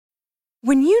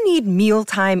When you need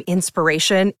mealtime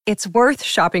inspiration, it's worth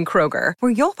shopping Kroger,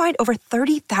 where you'll find over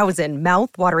 30,000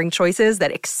 mouth-watering choices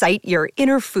that excite your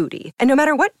inner foodie. And no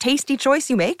matter what tasty choice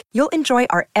you make, you'll enjoy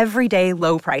our everyday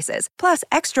low prices, plus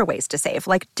extra ways to save,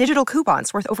 like digital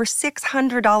coupons worth over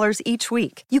 $600 each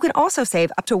week. You can also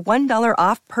save up to $1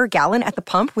 off per gallon at the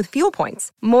pump with fuel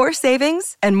points. More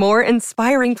savings and more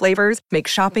inspiring flavors make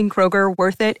shopping Kroger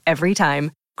worth it every time.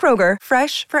 Kroger,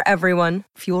 fresh for everyone.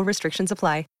 Fuel restrictions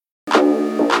apply.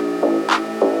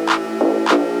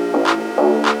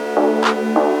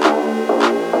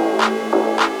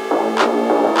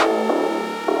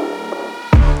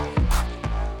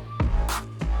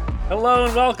 Hello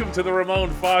and welcome to the Ramon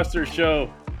Foster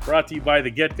Show, brought to you by the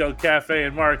Get Go Cafe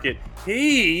and Market.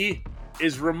 He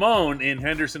is Ramon in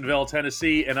Hendersonville,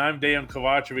 Tennessee, and I'm Dan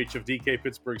Kovacevic of DK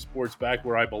Pittsburgh Sports, back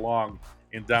where I belong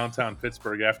in downtown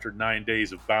Pittsburgh after 9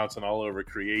 days of bouncing all over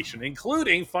creation,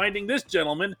 including finding this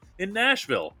gentleman in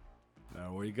Nashville.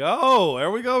 There we go.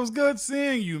 There we go. It was good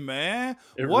seeing you, man.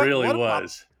 It really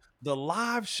was. The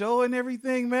live show and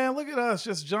everything, man. Look at us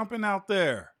just jumping out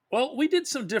there. Well, we did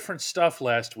some different stuff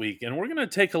last week, and we're going to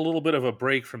take a little bit of a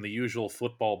break from the usual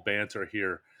football banter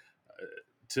here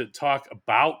to talk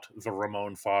about the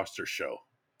Ramon Foster Show.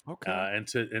 Okay. And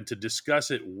to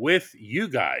discuss it with you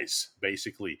guys,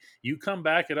 basically. You come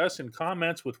back at us in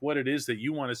comments with what it is that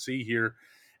you want to see here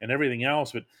and everything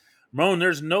else. But, Ramon,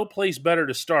 there's no place better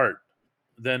to start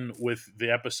than with the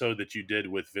episode that you did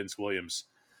with Vince Williams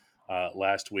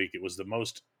last week. It was the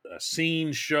most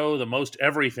seen show, the most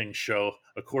everything show,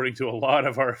 according to a lot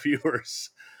of our viewers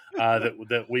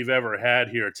that we've ever had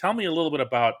here. Tell me a little bit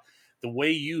about the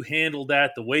way you handled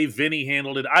that, the way Vinny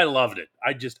handled it. I loved it.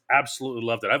 I just absolutely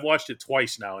loved it. I've watched it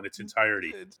twice now in its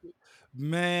entirety.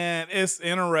 Man, it's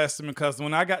interesting because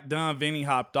when I got done, Vinny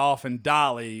hopped off, and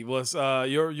Dolly was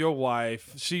your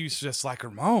wife. She's just like,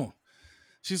 Ramon.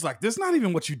 She's like, this is not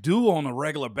even what you do on a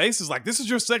regular basis. Like, this is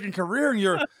your second career and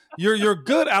you're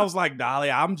good. I was like,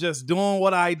 Dolly, I'm just doing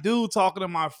what I do, talking to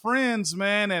my friends,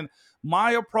 man. And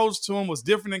my approach to him was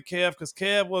different than Kev, because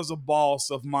Kev was a boss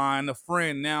of mine, a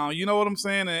friend. Now, you know what I'm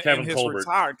saying? Kevin his Colbert.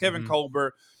 retired Kevin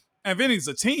Colbert. And Vinny's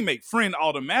a teammate, friend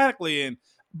automatically.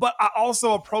 But I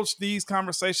also approach these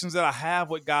conversations that I have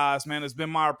with guys, man. It's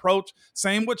been my approach.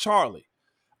 Same with Charlie.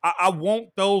 I want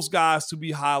those guys to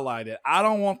be highlighted. I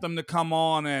don't want them to come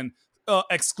on and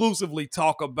exclusively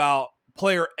talk about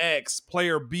player X,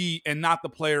 player B, and not the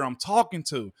player I'm talking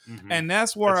to. Mm-hmm. And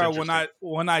that's where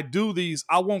when I do these,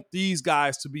 I want these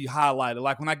guys to be highlighted.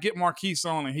 Like when I get Marquise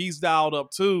on and he's dialed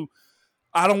up too,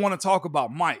 I don't want to talk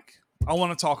about Mike. I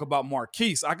want to talk about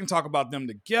Marquise. I can talk about them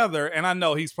together, and I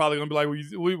know he's probably going to be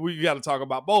like, we got to talk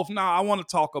about both. No, I want to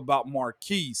talk about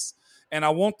Marquise. And I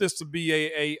want this to be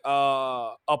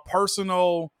a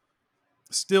personal,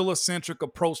 Steeler-centric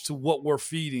approach to what we're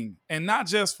feeding. And not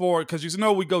just because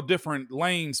we go different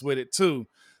lanes with it too.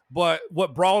 But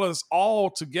what brought us all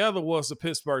together was the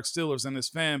Pittsburgh Steelers and this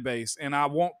fan base. And I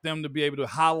want them to be able to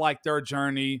highlight their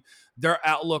journey, their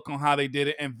outlook on how they did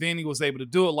it. And Vinny was able to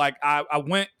do it. Like I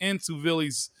went into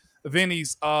Vinny's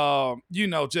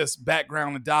just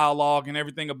background and dialogue and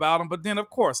everything about him. But then, of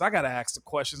course, I got to ask the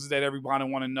questions that everybody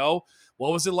want to know.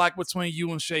 What was it like between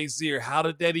you and Shazier? How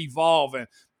did that evolve? And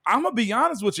I'm going to be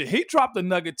honest with you. He dropped a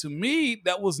nugget to me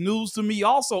that was news to me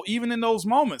also, even in those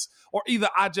moments. Or either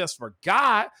I just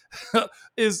forgot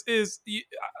is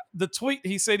the tweet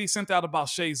he said he sent out about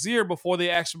Shazier before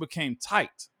they actually became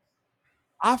tight.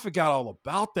 I forgot all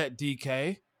about that,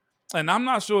 DK. And I'm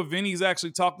not sure if Vinny's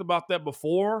actually talked about that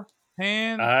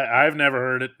beforehand. I've never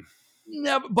heard it.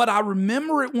 Yeah, but I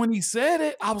remember it when he said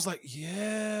it. I was like,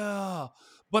 yeah.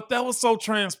 But that was so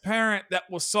transparent. That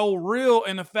was so real.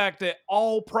 And the fact that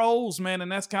all pros, man,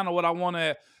 and that's kind of what I want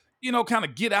to, kind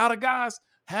of get out of guys,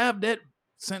 have that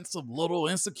sense of little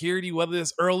insecurity, whether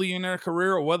it's early in their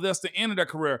career or whether it's the end of their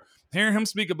career. Hearing him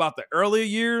speak about the earlier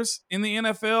years in the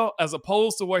NFL as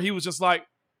opposed to where he was just like,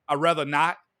 I'd rather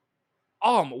not.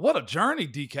 What a journey,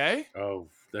 DK. Oh,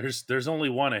 there's only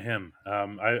one of him.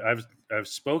 I've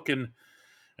spoken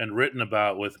and written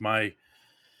about with my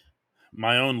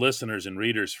own listeners and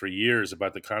readers for years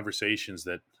about the conversations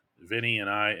that Vinny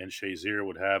and I and Shazier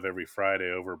would have every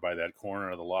Friday over by that corner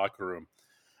of the locker room.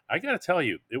 I got to tell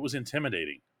you, it was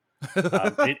intimidating.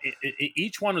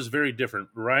 Each one was very different.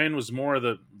 Ryan was more of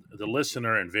the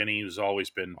listener, and Vinny has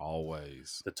always been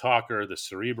the talker, the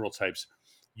cerebral types.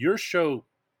 Your show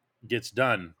gets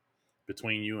done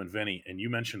between you and Vinny, and you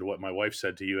mentioned what my wife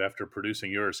said to you after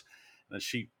producing yours, and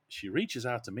she reaches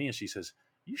out to me and she says,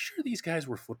 "You sure these guys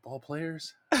were football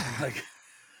players?"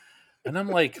 I'm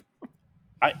like,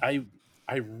 I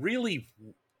really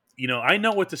I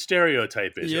know what the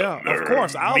stereotype is. Yeah, of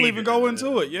course. I'll even go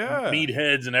into it. Yeah.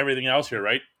 Meatheads and everything else here,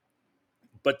 right?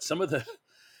 But some of the,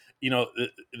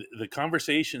 the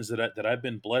conversations that I've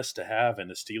been blessed to have in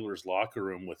the Steelers locker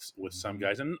room with some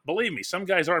guys, and believe me, some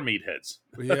guys are meatheads.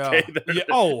 Yeah. Okay? Yeah.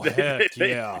 Oh, heck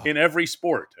yeah. In every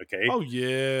sport, okay? Oh,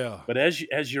 yeah. But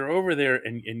as you're over there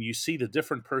and you see the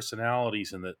different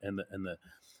personalities and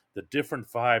the different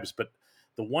vibes, but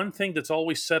the one thing that's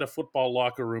always set a football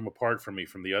locker room apart from me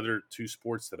from the other two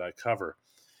sports that I cover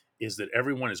is that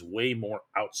everyone is way more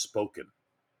outspoken.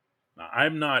 Now,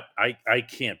 I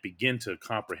can't begin to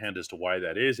comprehend as to why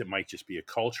that is. It might just be a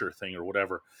culture thing or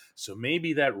whatever. So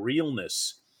maybe that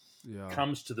realness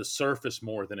comes to the surface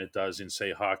more than it does in,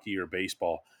 say, hockey or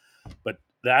baseball. But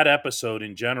that episode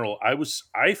in general, I was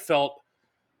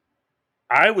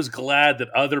glad that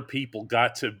other people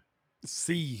got to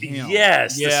see him.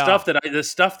 Yes, the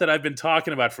stuff that I've been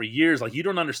talking about for years. Like, you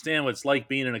don't understand what it's like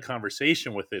being in a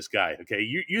conversation with this guy. Okay,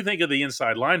 you think of the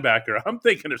inside linebacker. I'm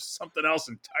thinking of something else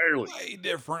entirely. Way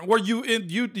different. Where you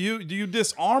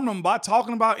disarm them by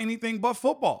talking about anything but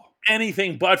football.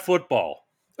 Anything but football.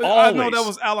 Always. I know that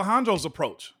was Alejandro's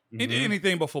approach. Mm-hmm.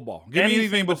 Anything but football. Give me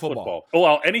anything but football. Oh,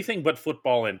 well, anything but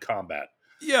football and combat.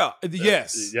 Yeah.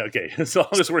 Yes. Okay. As long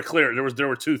as we're clear, there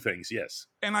were two things. Yes.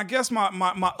 And I guess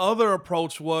my other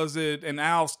approach was it, and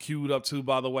Al's queued up too,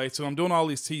 by the way. So I'm doing all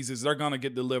these teases. They're gonna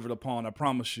get delivered upon. I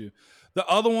promise you. The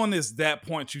other one is that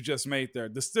point you just made there.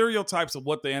 The stereotypes of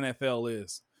what the NFL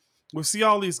is. We see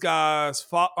all these guys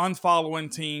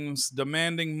unfollowing teams,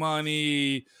 demanding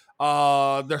money,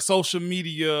 their social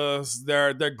medias,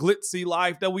 their glitzy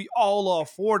life that we all are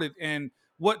afforded. And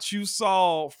what you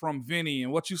saw from Vinny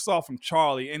and what you saw from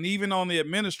Charlie, and even on the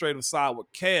administrative side with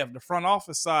Kev, the front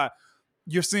office side,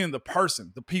 you're seeing the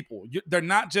person, the people. They're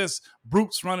not just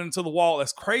brutes running into the wall.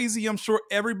 As crazy, I'm sure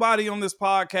everybody on this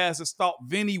podcast has thought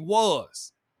Vinny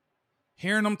was.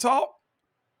 Hearing them talk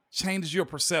changes your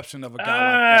perception of a guy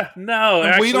like that. No,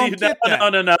 and actually, we don't get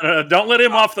that. No. Don't let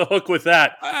him off the hook with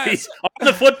that. He's on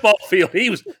the football field. He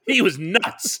was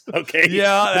nuts. Okay.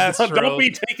 Yeah, that's true. Don't be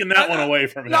taking that one away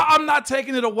from him. No, I'm not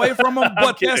taking it away from him,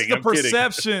 but that's the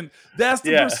perception. That's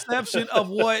the perception of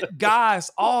what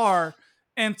guys are.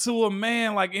 And to a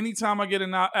man, like anytime I get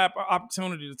an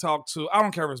opportunity to talk to, I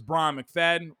don't care if it's Brian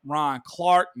McFadden, Ryan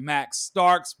Clark, Max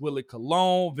Starks, Willie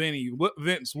Colon,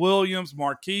 Vince Williams,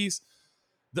 Marquise,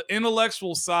 the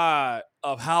intellectual side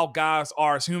of how guys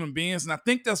are as human beings. And I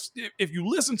think that's, if you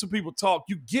listen to people talk,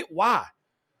 you get why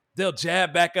they'll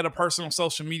jab back at a person on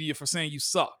social media for saying you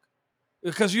suck.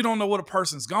 Because you don't know what a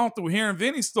person's gone through. Hearing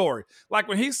Vinny's story, like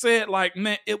when he said, like,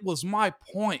 man, it was my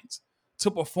point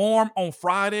to perform on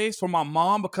Fridays for my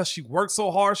mom because she worked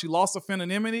so hard, she lost her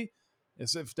femininity.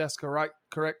 As if that's correct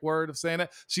word of saying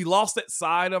that. She lost that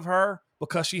side of her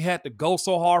because she had to go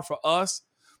so hard for us.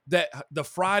 That the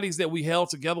Fridays that we held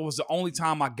together was the only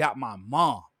time I got my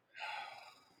mom.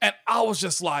 And I was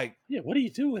just like... Yeah, what do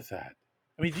you do with that?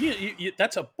 I mean, you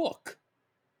that's a book.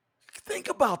 Think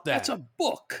about that. That's a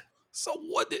book. So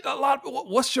what's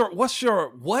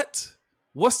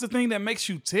the thing that makes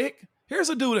you tick? Here's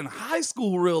a dude in high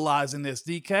school realizing this,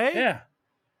 DK. Yeah.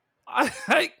 I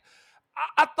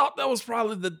thought that was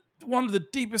probably one of the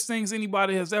deepest things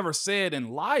anybody has ever said in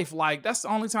life. Like, that's the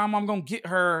only time I'm going to get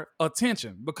her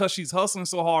attention because she's hustling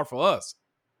so hard for us.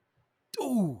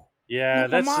 Dude. Yeah,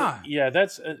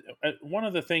 that's one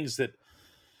of the things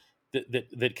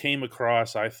that came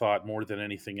across, I thought, more than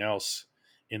anything else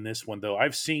in this one, though.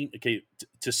 I've seen,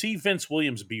 to see Vince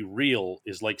Williams be real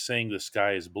is like saying the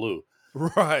sky is blue.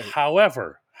 Right.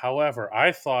 However,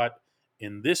 I thought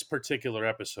in this particular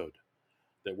episode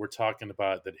that we're talking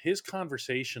about, that his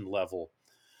conversation level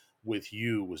with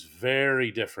you was very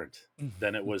different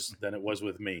than it was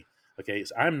with me. Okay,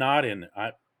 so I'm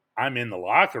in the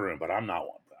locker room, but I'm not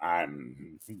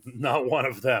one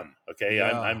of them. Okay,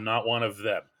 yeah. I'm not one of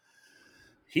them.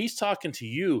 He's talking to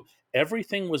you.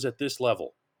 Everything was at this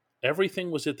level.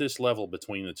 Everything was at this level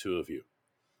between the two of you.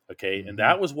 Okay, mm-hmm. And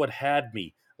that was what had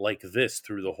me like this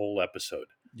through the whole episode.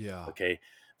 Yeah. Okay,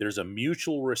 there's a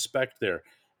mutual respect there.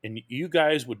 And you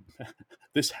guys would,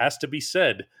 this has to be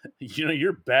said,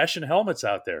 you're bashing helmets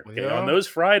out there. Okay? Yeah. On those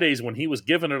Fridays when he was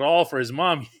giving it all for his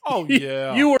mom. Oh,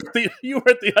 yeah. You were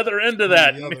at the other end of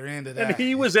that. And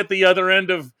he was at the other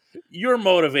end of your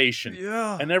motivation.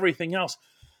 Yeah. And everything else.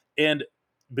 And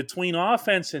between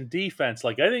offense and defense,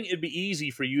 like, I think it'd be easy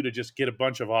for you to just get a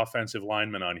bunch of offensive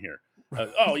linemen on here.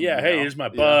 Hey, here's my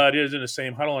bud. Here's in the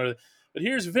same huddle. But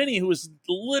here's Vinny, who was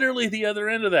literally the other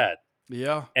end of that.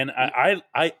 Yeah. And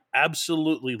I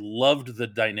absolutely loved the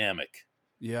dynamic.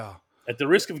 Yeah. At the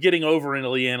risk of getting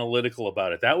overly analytical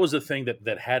about it, that was the thing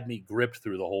that had me gripped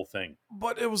through the whole thing.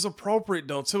 But it was appropriate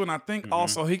though too, and I think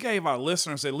also he gave our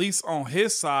listeners, at least on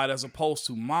his side as opposed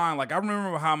to mine. Like I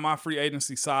remember how my free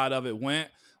agency side of it went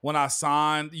when I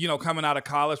signed, coming out of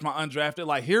college, my undrafted.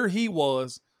 Like here he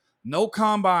was, no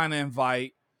combine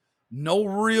invite, no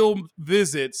real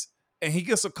visits, and he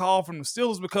gets a call from the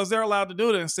Steelers because they're allowed to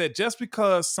do it, and said, just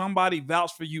because somebody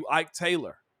vouched for you, Ike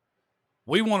Taylor,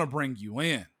 we want to bring you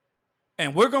in.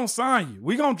 And we're going to sign you.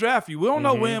 We're going to draft you. We don't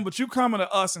know when, but you coming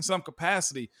to us in some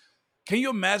capacity. Can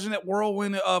you imagine that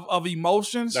whirlwind of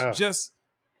emotions?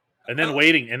 And then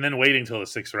waiting till the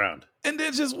 6th round. And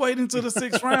then just waiting till the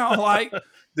 6th round. Like,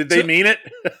 did they mean it?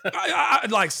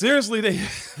 Like seriously, they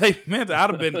meant it.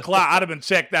 I'd have been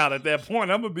checked out at that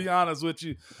point. I'm gonna be honest with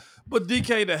you. But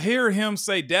DK, to hear him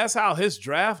say that's how his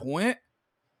draft went,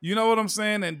 you know what I'm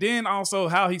saying? And then also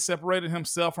how he separated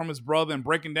himself from his brother and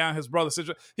breaking down his brother's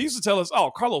situation. He used to tell us, oh,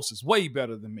 Carlos is way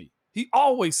better than me. He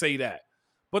always say that.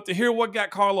 But to hear what got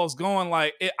Carlos going,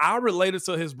 I related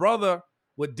to his brother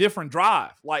with different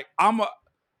drive. Like, I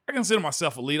consider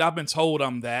myself a leader. I've been told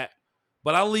I'm that.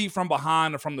 But I lead from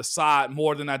behind or from the side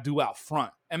more than I do out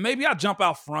front. And maybe I jump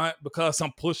out front because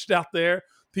I'm pushed out there.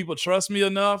 People trust me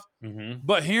enough.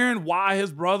 But hearing why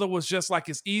his brother was just like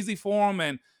it's easy for him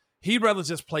and he'd rather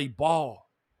just play ball.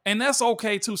 And that's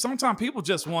okay, too. Sometimes people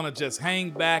just want to just hang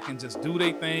back and just do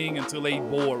their thing until they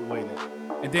bored with it.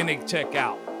 And then they check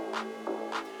out.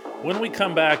 When we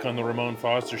come back on the Ramon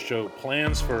Foster Show,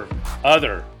 plans for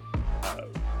other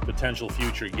potential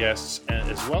future guests, and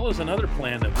as well as another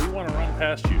plan that we want to run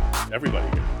past you, everybody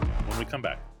here, when we come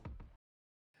back.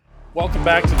 Welcome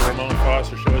back to the Ramon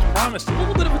Foster Show. As promised, a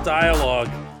little bit of a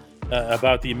dialogue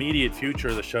about the immediate future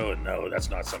of the show. And no, that's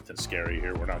not something scary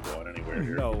here. We're not going anywhere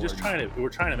here. No, we're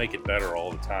trying to make it better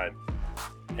all the time.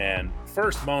 And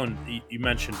first, Moan, you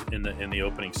mentioned in the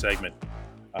opening segment,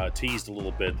 teased a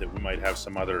little bit that we might have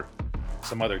some other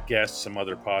guests, some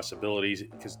other possibilities,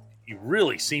 because you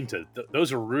really seem to.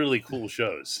 Those are really cool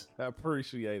shows. I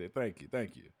appreciate it. Thank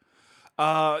you.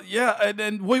 Yeah,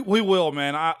 and we will,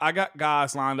 man. I got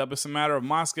guys lined up. It's a matter of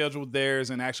my schedule,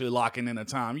 theirs, and actually locking in a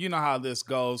time. You know how this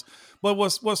goes. But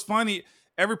what's funny,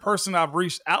 every person I've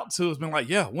reached out to has been like,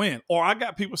 yeah, when? Or I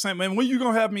got people saying, man, when you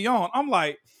going to have me on? I'm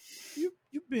like, you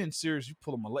being serious, you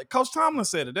pulling my leg. Coach Tomlin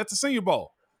said it at the Senior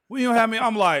Bowl. When you don't have me,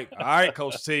 I'm like, all right,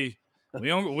 Coach T.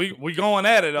 We going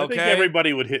at it, okay? I think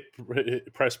everybody would hit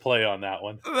press play on that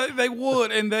one. They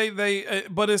would, and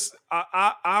but it's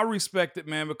I respect it,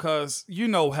 man, because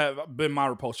have been my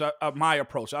approach. My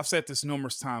approach. I've said this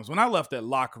numerous times. When I left that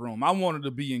locker room, I wanted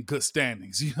to be in good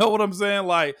standings. You know what I'm saying?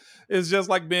 Like it's just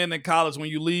like being in college when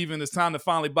you leave and it's time to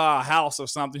finally buy a house or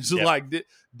something. So like,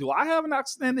 do I have an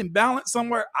outstanding balance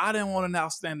somewhere? I didn't want an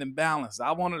outstanding balance.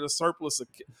 I wanted a surplus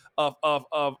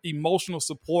of emotional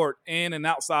support in and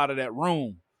outside of that room,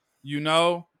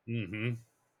 Mm-hmm.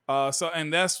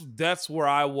 And that's where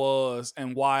I was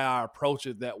and why I approach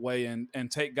it that way and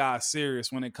take guys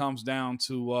serious when it comes down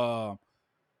to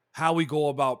how we go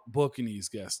about booking these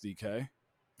guests, DK.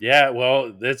 Yeah,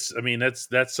 well, that's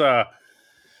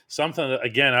something that,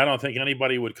 again, I don't think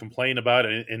anybody would complain about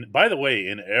it. And by the way,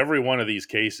 in every one of these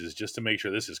cases, just to make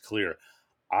sure this is clear,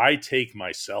 I take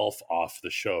myself off the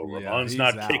show. Yeah, Ramon's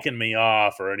not kicking me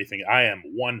off or anything. I am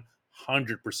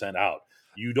 100% out.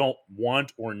 You don't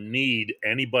want or need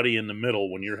anybody in the middle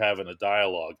when you're having a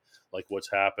dialogue like what's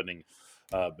happening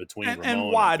between Ramon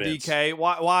and why, Vince. DK?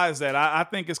 Why is that? I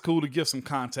think it's cool to give some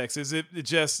context. Is it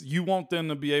just you want them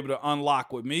to be able to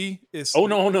unlock with me?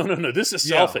 No. This is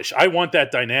selfish. I want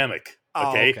that dynamic.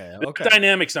 Okay. Okay. The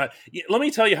dynamic's not. Let me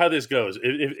tell you how this goes.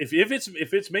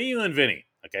 If it's me, you, and Vinny,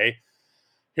 okay.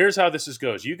 Here's how this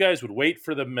goes. You guys would wait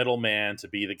for the middleman to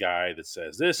be the guy that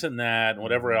says this and that and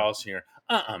whatever else here.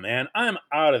 Man, I'm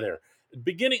out of there.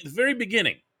 The very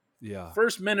beginning. Yeah.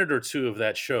 First minute or two of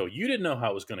that show, you didn't know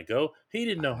how it was going to go. He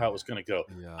didn't know how it was going to go.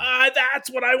 Yeah.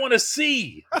 That's what I want to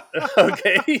see.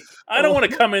 Okay? I don't want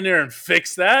to come in there and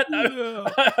fix that. Yeah.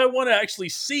 I want to actually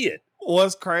see it.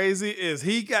 What's crazy is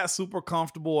he got super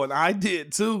comfortable, and I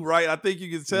did too, right? I think you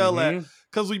can tell that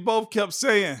because we both kept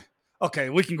saying, okay,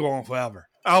 we can go on forever.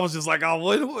 I was just like,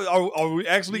 oh, are we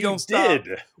actually going to stop?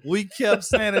 We kept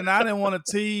saying it, and I didn't want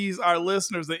to tease our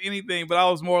listeners or anything, but I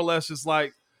was more or less just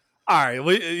like, all right,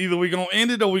 either we're going to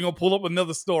end it or we're going to pull up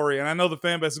another story. And I know the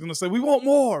fan base is going to say, we want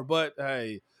more. But,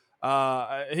 hey,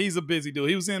 he's a busy dude.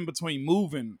 He was in between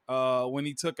moving when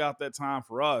he took out that time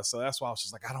for us. So that's why I was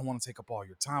just like, I don't want to take up all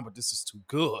your time, but this is too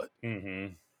good.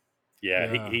 Mm-hmm.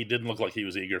 Yeah, he didn't look like he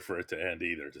was eager for it to end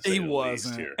either. He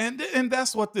wasn't. And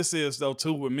that's what this is, though,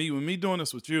 too, with me. With me doing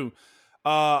this with you,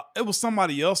 It was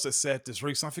somebody else that said this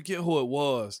recently. I forget who it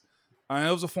was. And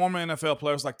it was a former NFL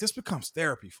player. It was like, this becomes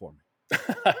therapy for me.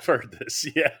 I've heard this,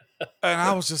 yeah. And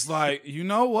I was just like, you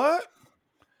know what?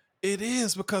 It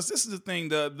is, because this is the thing,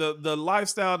 the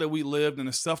lifestyle that we lived and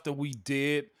the stuff that we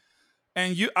did.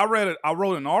 And I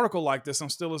wrote an article like this on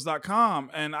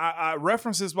Steelers.com, and I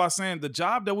reference this by saying the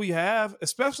job that we have,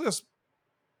 especially as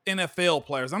NFL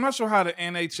players. I'm not sure how the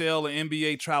NHL and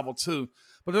NBA travel too,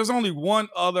 but there's only one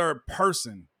other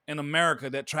person in America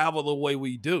that travel the way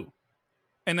we do,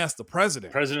 and that's the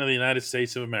president. President of the United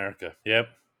States of America. Yep.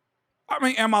 I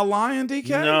mean, am I lying, DK?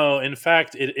 No, in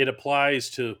fact, it applies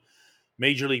to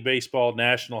Major League Baseball,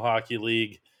 National Hockey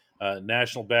League,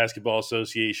 National Basketball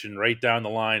Association, right down the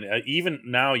line. Even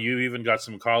now, you even got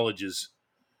some colleges,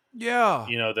 yeah,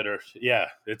 that are,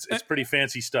 it's pretty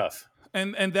fancy stuff.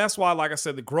 And that's why, like I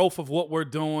said, the growth of what we're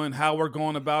doing, how we're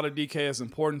going about it, DK, is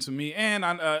important to me, and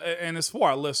it's for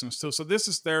our listeners too. So this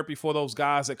is therapy for those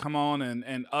guys that come on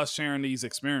and us sharing these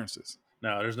experiences.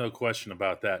 No, there's no question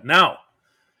about that. Now,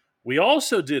 we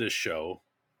also did a show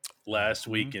last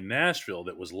week in Nashville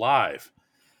that was live,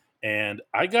 and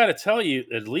I got to tell you,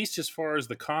 at least as far as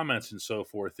the comments and so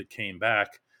forth that came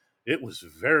back, it was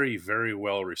very, very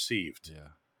well received.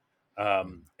 Yeah.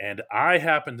 And I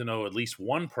happen to know at least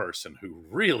one person who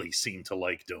really seemed to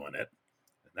like doing it.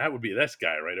 And that would be this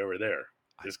guy right over there.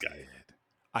 This guy.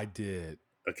 I did.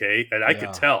 Okay. And I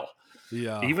could tell.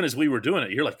 Yeah. Even as we were doing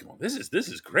it, you're like, well, this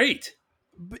is great.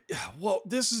 Well,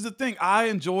 this is the thing. I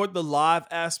enjoyed the live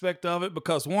aspect of it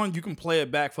because, one, you can play it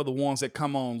back for the ones that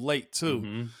come on late too.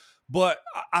 Mm-hmm. But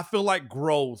I feel like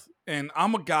growth, and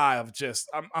I'm a guy of just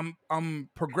I'm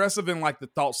progressive in like the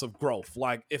thoughts of growth.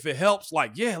 Like if it helps,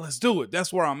 like yeah, let's do it.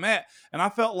 That's where I'm at. And I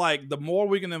felt like the more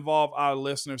we can involve our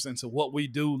listeners into what we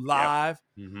do live,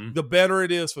 the better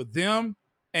it is for them.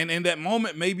 And in that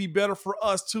moment, maybe better for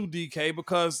us too, DK,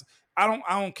 because I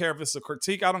don't care if it's a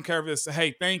critique. I don't care if it's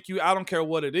hey, thank you. I don't care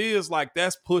what it is. Like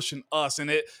that's pushing us, and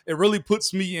it really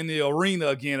puts me in the arena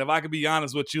again. If I could be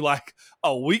honest with you, like,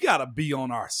 oh, we gotta be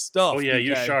on our stuff. Oh yeah, DK.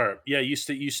 You're sharp. Yeah, you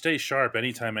stay sharp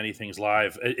anytime anything's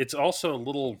live. It's also a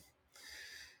little.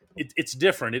 It's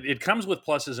different. It comes with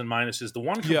pluses and minuses. The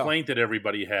one complaint that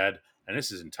everybody had, and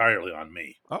this is entirely on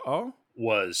me,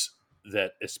 was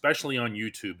that especially on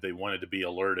YouTube, they wanted to be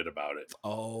alerted about it.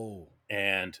 Oh,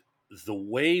 and the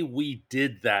way we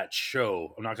did that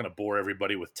show, I'm not going to bore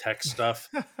everybody with tech stuff,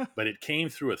 but it came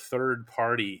through a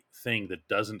third-party thing that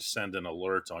doesn't send an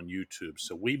alert on YouTube.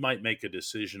 So we might make a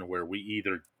decision where we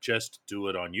either just do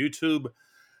it on YouTube.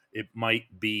 It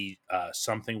might be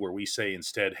something where we say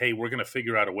instead, hey, we're going to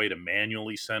figure out a way to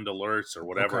manually send alerts or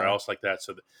whatever else like that.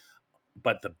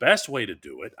 But the best way to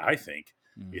do it, I think,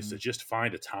 is to just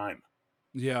find a time.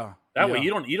 Yeah. That way you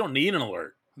don't need an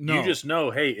alert. No. You just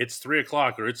know, hey, it's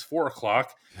 3:00 or it's 4:00,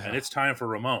 and it's time for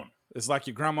Ramon. It's like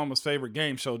your grandmama's favorite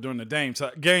game show during the game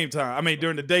time.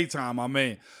 During the daytime.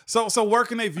 So where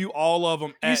can they view all of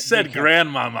them? You said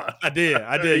grandmama. I did.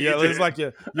 Yeah, it's like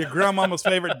your grandmama's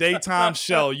favorite daytime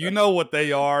show. You know what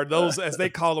they are? Those, as they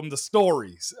call them, the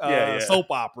stories, soap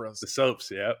operas, the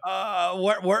soaps. Yeah.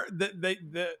 Where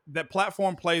that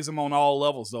platform plays them on all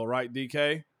levels, though, right,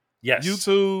 DK? Yes.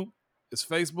 YouTube. It's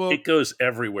Facebook. It goes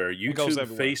everywhere. YouTube,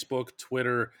 Facebook,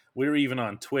 Twitter. We're even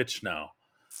on Twitch now,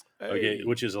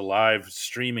 which is a live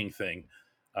streaming thing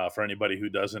for anybody who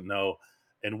doesn't know.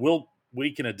 And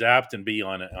we can adapt and be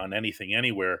on anything,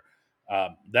 anywhere.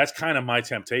 That's kind of my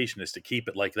temptation, is to keep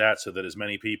it like that so that as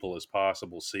many people as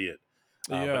possible see it.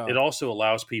 But it also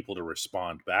allows people to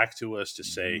respond back to us to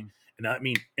say, and I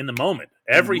mean, in the moment,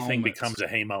 everything becomes a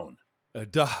hey moan.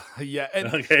 Yeah,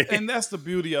 and that's the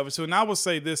beauty of it. So, and I would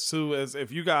say this too, as if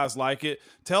you guys like it,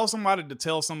 tell somebody to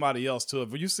tell somebody else too.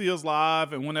 If you see us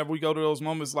live and whenever we go to those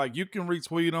moments, like, you can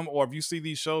retweet them, or if you see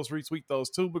these shows, retweet those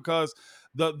too, because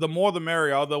the more the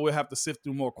merrier, although we'll have to sift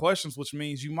through more questions, which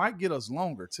means you might get us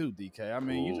longer too, DK. I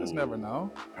mean, you just never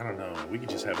know. I don't know. We could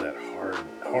just have that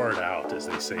hard out, as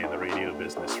they say in the radio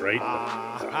business, right?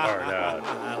 Hard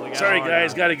out. Sorry,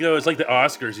 guys, got to go. It's like the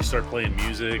Oscars. You start playing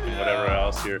music and whatever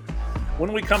else here.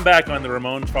 When we come back on the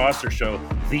Ramon Foster Show,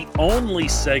 the only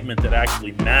segment that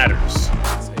actually matters.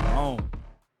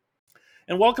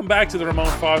 And welcome back to the Ramon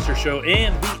Foster Show,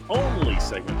 and the only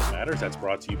segment that matters. That's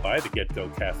brought to you by the Get Go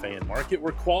Cafe and Market,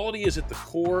 where quality is at the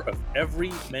core of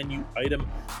every menu item.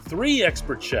 3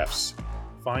 expert chefs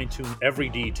fine-tune every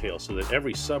detail so that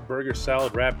every sub, burger,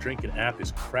 salad, wrap, drink, and app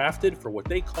is crafted for what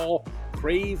they call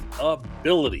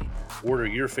craveability. Order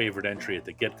your favorite entry at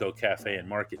the Get Go Cafe and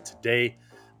Market today.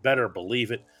 Better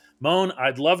believe it. Moan,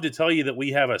 I'd love to tell you that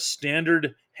we have a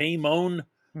standard Hey Moan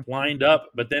lined up,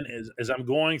 but then as I'm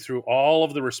going through all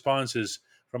of the responses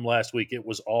from last week. It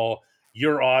was all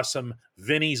 "You're awesome,"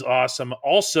 "Vinny's awesome,"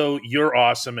 also "You're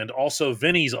awesome," and also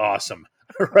 "Vinny's awesome,"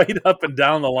 right up and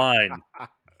down the line.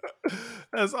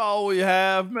 That's all we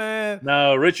have, man.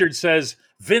 Now, Richard says,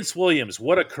 Vince Williams,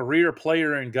 what a career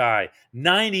player and guy.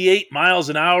 98 miles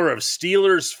an hour of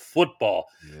Steelers football.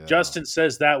 Yeah. Justin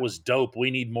says that was dope.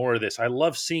 We need more of this. I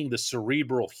love seeing the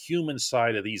cerebral human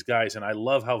side of these guys, and I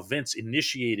love how Vince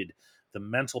initiated the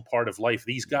mental part of life.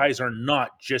 These guys are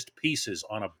not just pieces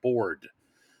on a board.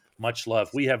 Much love.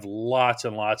 We have lots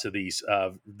and lots of these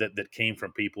that came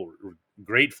from people. We're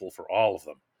grateful for all of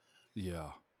them. Yeah.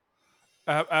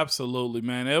 Absolutely,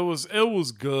 man. It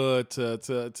was good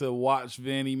to watch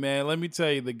Vinny, man. Let me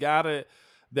tell you, the guy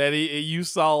that you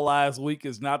saw last week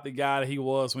is not the guy that he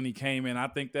was when he came in. I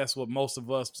think that's what most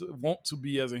of us want to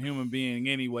be as a human being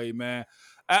anyway, man.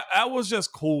 That was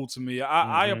just cool to me.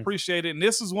 I appreciate it. And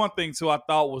this is one thing, too, I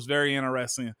thought was very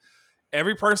interesting.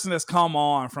 Every person that's come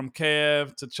on, from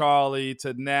Kev to Charlie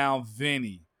to now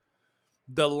Vinny,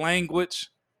 the language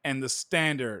and the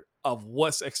standard of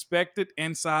what's expected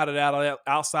inside of that,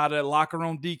 outside of that locker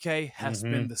room, DK, has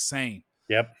been the same.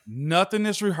 Yep. Nothing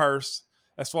is rehearsed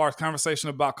as far as conversation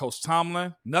about Coach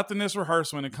Tomlin. Nothing is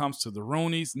rehearsed when it comes to the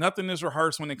Rooneys. Nothing is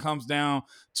rehearsed when it comes down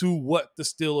to what the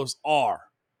Steelers are.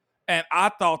 And I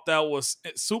thought that was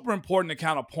super important to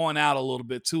kind of point out a little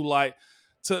bit too. Like,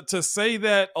 to say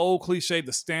that old cliche,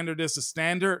 the standard is the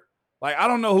standard. Like, I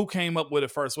don't know who came up with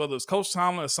it first, whether it's Coach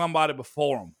Tomlin or somebody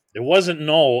before him. It wasn't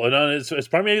Knoll, and it's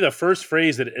probably maybe the first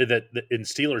phrase that in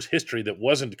Steelers history that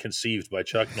wasn't conceived by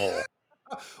Chuck Knoll.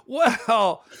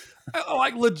 Well,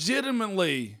 like,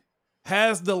 legitimately,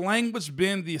 has the language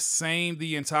been the same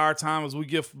the entire time as we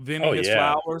give Vinny his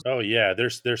flowers? Oh yeah,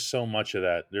 there's so much of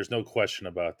that. There's no question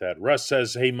about that. Russ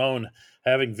says, "Hey Moan,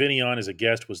 having Vinny on as a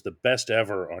guest was the best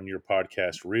ever on your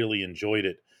podcast. Really enjoyed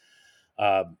it."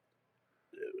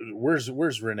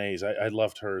 Where's Renee's? I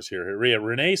loved hers here.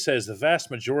 Renee says the vast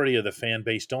majority of the fan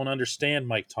base don't understand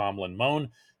Mike Tomlin.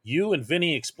 Moan, you and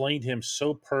Vinny explained him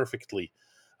so perfectly.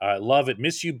 I love it.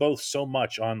 Miss you both so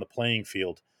much on the playing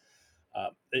field.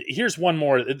 Here's one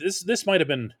more. This might have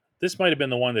been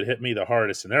the one that hit me the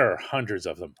hardest, and there are hundreds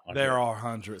of them. There are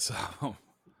hundreds of them.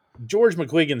 George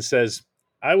McGuigan says,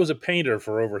 I was a painter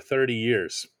for over 30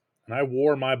 years, and I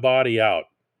wore my body out.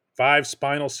 5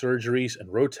 spinal surgeries and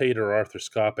rotator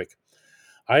arthroscopic.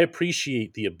 I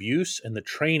appreciate the abuse and the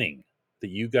training that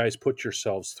you guys put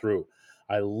yourselves through.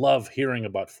 I love hearing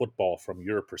about football from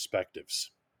your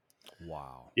perspectives.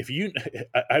 Wow.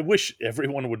 I wish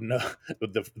everyone would know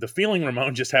the feeling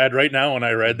Ramon just had right now when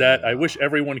I read that. I wish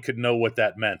everyone could know what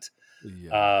that meant.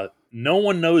 Yeah. No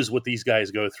one knows what these guys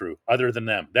go through other than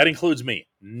them. That includes me.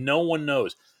 No one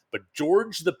knows. But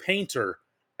George the painter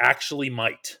actually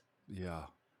might. Yeah.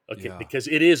 Okay, yeah. Because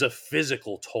it is a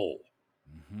physical toll.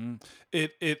 Mm-hmm.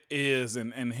 It is,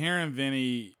 and hearing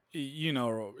Vinny,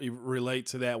 relate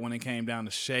to that when it came down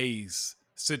to Shay's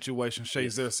situation,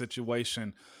 their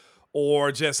situation,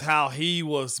 or just how he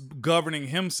was governing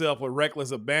himself with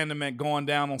reckless abandonment going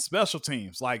down on special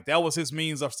teams. Like, that was his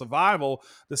means of survival,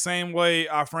 the same way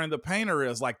our friend the painter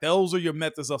is. Like, those are your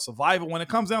methods of survival when it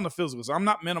comes down to physical. So I'm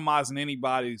not minimizing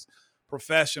anybody's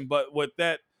profession, but with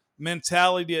that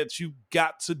mentality that you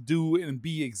got to do and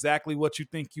be exactly what you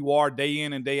think you are day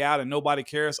in and day out, and nobody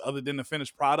cares other than the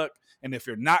finished product. And if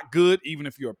you're not good, even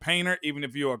if you're a painter, even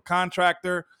if you're a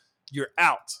contractor, you're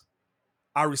out.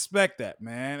 I respect that,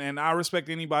 man. And I respect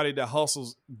anybody that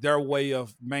hustles their way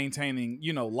of maintaining,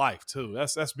 life too.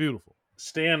 That's beautiful.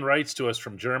 Stan writes to us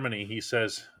from Germany. He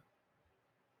says,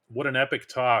 what an epic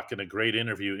talk and a great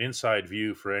interview, inside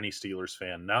view for any Steelers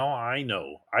fan. Now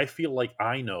I feel like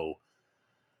I know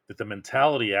that the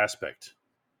mentality aspect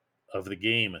of the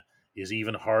game is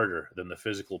even harder than the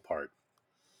physical part.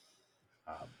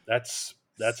 That's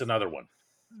another one.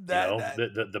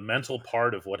 The mental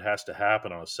part of what has to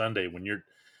happen on a Sunday when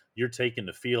you're taking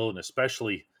the field, and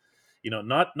especially,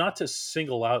 not to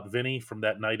single out Vinny from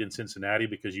that night in Cincinnati,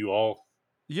 because you all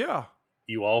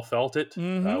felt it.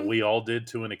 Mm-hmm. We all did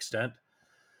to an extent,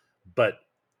 but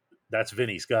that's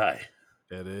Vinny's guy.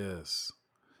 It is.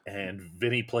 And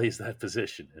Vinny plays that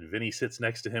position, and Vinny sits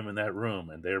next to him in that room,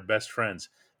 and they're best friends.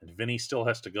 And Vinny still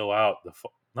has to go out,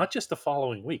 not just the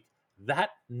following week,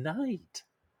 that night,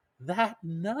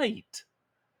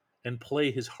 and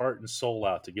play his heart and soul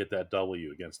out to get that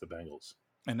W against the Bengals.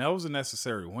 And that was a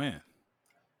necessary win.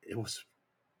 It was,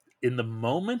 in the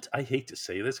moment. I hate to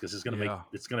say this because it's going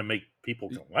to make people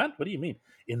go, "What? What do you mean?"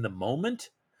 In the moment,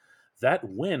 that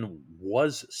win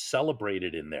was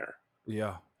celebrated in there.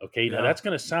 Yeah. Okay, now that's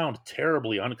going to sound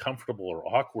terribly uncomfortable or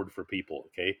awkward for people,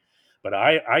 okay? But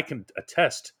I can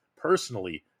attest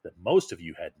personally that most of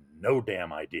you had no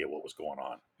damn idea what was going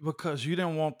on. Because you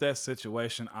didn't want that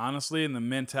situation, honestly, in the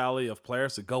mentality of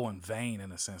players to go in vain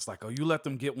in a sense. Like, oh, you let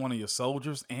them get one of your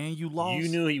soldiers and you lost. You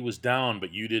knew he was down,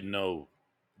 but you didn't know.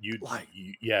 You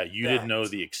didn't know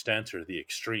the extent or the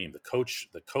extreme. The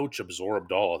coach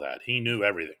absorbed all of that. He knew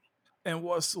everything. And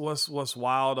what's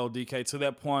wild, though, DK, to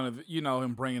that point of,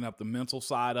 him bringing up the mental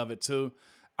side of it too,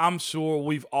 I'm sure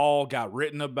we've all got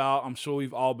written about. I'm sure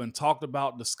we've all been talked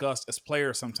about, discussed as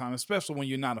players sometimes, especially when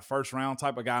you're not a first round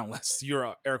type of guy, unless you're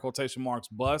a air quotation marks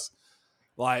bust.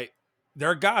 Like,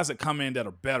 there are guys that come in that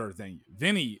are better than you.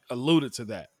 Vinny alluded to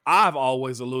that. I've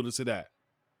always alluded to that.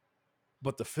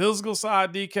 But the physical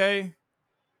side, DK,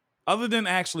 other than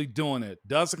actually doing it,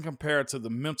 doesn't compare to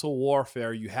the mental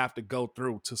warfare you have to go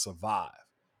through to survive.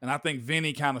 And I think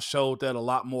Vinny kind of showed that a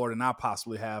lot more than I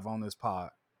possibly have on this pod.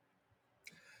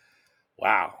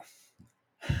 Wow.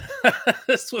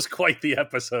 This was quite the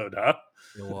episode, huh?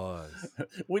 It was.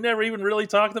 We never even really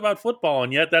talked about football,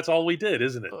 and yet that's all we did,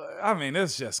 isn't it? I mean,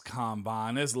 it's just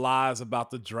combine. There's lies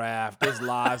about the draft. There's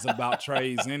lies about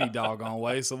trades any doggone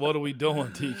way. So what are we doing,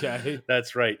 TK?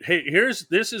 That's right. Hey,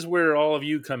 this is where all of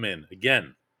you come in.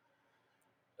 Again,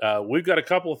 we've got a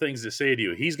couple of things to say to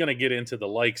you. He's going to get into the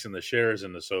likes and the shares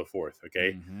and the so forth,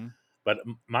 okay? Mm-hmm. But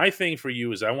my thing for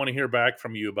you is I want to hear back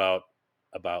from you about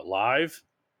live.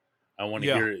 I want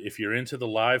to hear if you're into the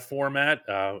live format.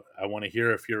 I want to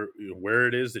hear if you're where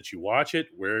it is that you watch it,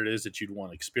 where it is that you'd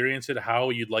want to experience it, how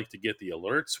you'd like to get the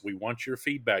alerts. We want your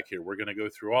feedback here. We're going to go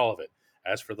through all of it.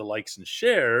 As for the likes and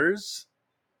shares,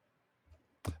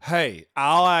 hey,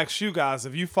 I'll ask you guys,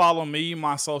 if you follow me,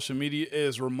 my social media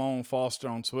is Ramon Foster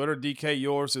on Twitter. DK,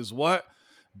 yours is what?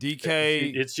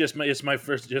 DK. It's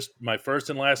my first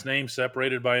and last name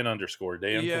separated by an underscore.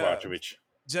 Dejan Kovacevic.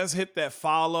 Just hit that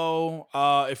follow.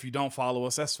 If you don't follow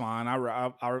us, that's fine.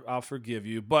 I'll forgive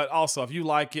you. But also, if you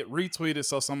like it, retweet it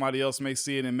so somebody else may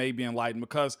see it and may be enlightened.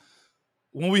 Because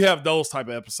when we have those type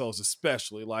of episodes,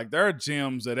 especially, like, there are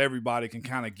gems that everybody can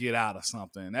kind of get out of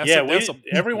something.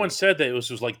 Everyone said that it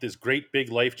was like this great big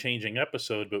life changing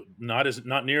episode, but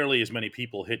not nearly as many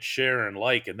people hit share and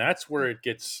like, and that's where it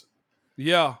gets.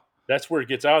 Yeah, that's where it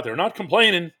gets out there. Not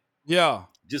complaining. Yeah.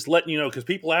 Just letting you know, because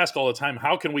people ask all the time,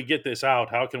 how can we get this out?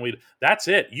 How can we? That's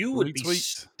it. You would be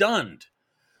stunned,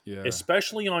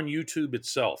 especially on YouTube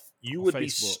itself. You would be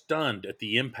stunned at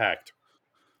the impact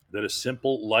that a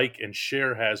simple like and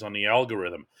share has on the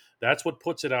algorithm. That's what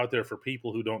puts it out there for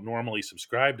people who don't normally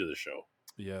subscribe to the show.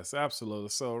 Yes, absolutely.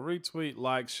 So retweet,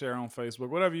 like, share on Facebook,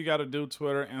 whatever you got to do,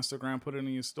 Twitter, Instagram, put it in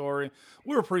your story.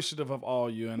 We're appreciative of all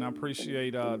you, and I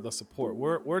appreciate the support.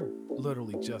 We're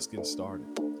literally just getting started.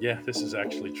 Yeah, this is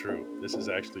actually true.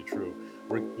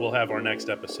 We'll have our next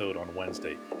episode on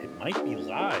Wednesday. It might be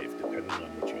live, depending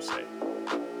on what you say.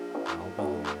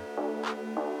 I'll be